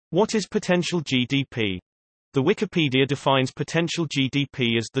What is potential GDP? The Wikipedia defines potential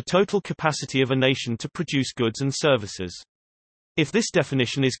GDP as the total capacity of a nation to produce goods and services. If this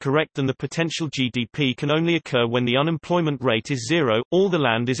definition is correct, then the potential GDP can only occur when the unemployment rate is zero, all the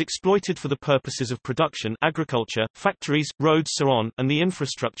land is exploited for the purposes of production, agriculture, factories, roads, so on, and the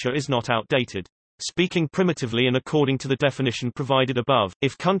infrastructure is not outdated. Speaking primitively and according to the definition provided above,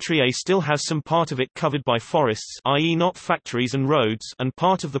 if country A still has some part of it covered by forests, i.e. not factories and roads, and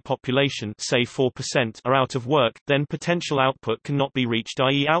part of the population, say 4%, are out of work, then potential output cannot be reached,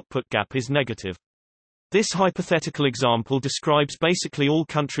 i.e. output gap is negative. This hypothetical example describes basically all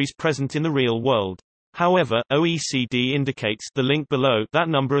countries present in the real world. However, OECD indicates the link below that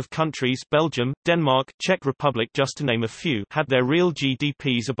number of countries, Belgium, Denmark, Czech Republic just to name a few, had their real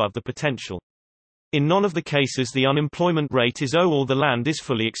GDPs above the potential. In none of the cases the unemployment rate is 0 or the land is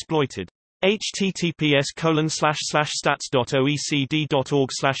fully exploited.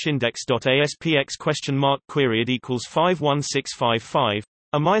 https://stats.oecd.org/index.aspx?queried=51655.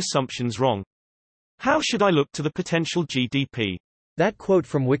 Are my assumptions wrong? How should I look to the potential GDP? That quote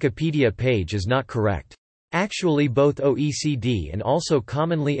from Wikipedia page is not correct. Actually, both OECD and also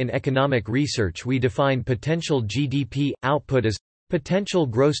commonly in economic research we define potential GDP output as potential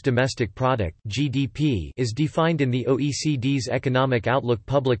gross domestic product (GDP) is defined in the OECD's Economic Outlook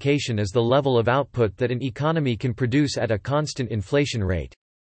publication as the level of output that an economy can produce at a constant inflation rate.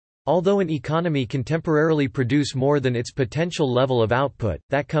 Although an economy can temporarily produce more than its potential level of output,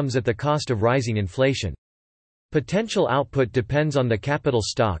 that comes at the cost of rising inflation. Potential output depends on the capital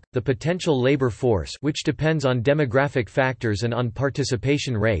stock, the potential labor force, which depends on demographic factors and on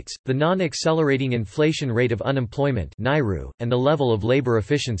participation rates, the non-accelerating inflation rate of unemployment (NIRU), and the level of labor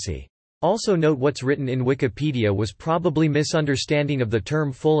efficiency. Also note what's written in Wikipedia was probably misunderstanding of the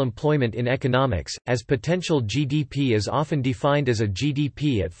term full employment in economics, as potential GDP is often defined as a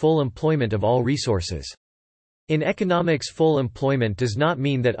GDP at full employment of all resources. In economics, full employment does not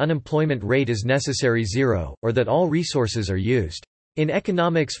mean that unemployment rate is necessary zero, or that all resources are used. In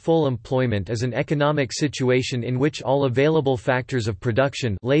economics, full employment is an economic situation in which all available factors of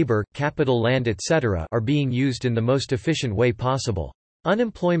production, labor, capital, land, etc. are being used in the most efficient way possible.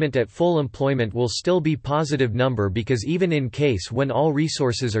 Unemployment at full employment will still be positive number because even in case when all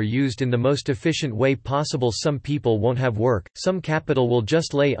resources are used in the most efficient way possible, some people won't have work, some capital will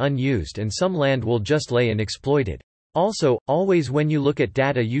just lay unused, and some land will just lay unexploited. Also, always when you look at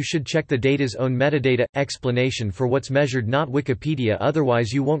data you should check the data's own metadata explanation for what's measured, not Wikipedia,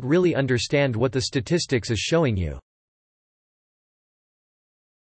 otherwise you won't really understand what the statistics is showing you.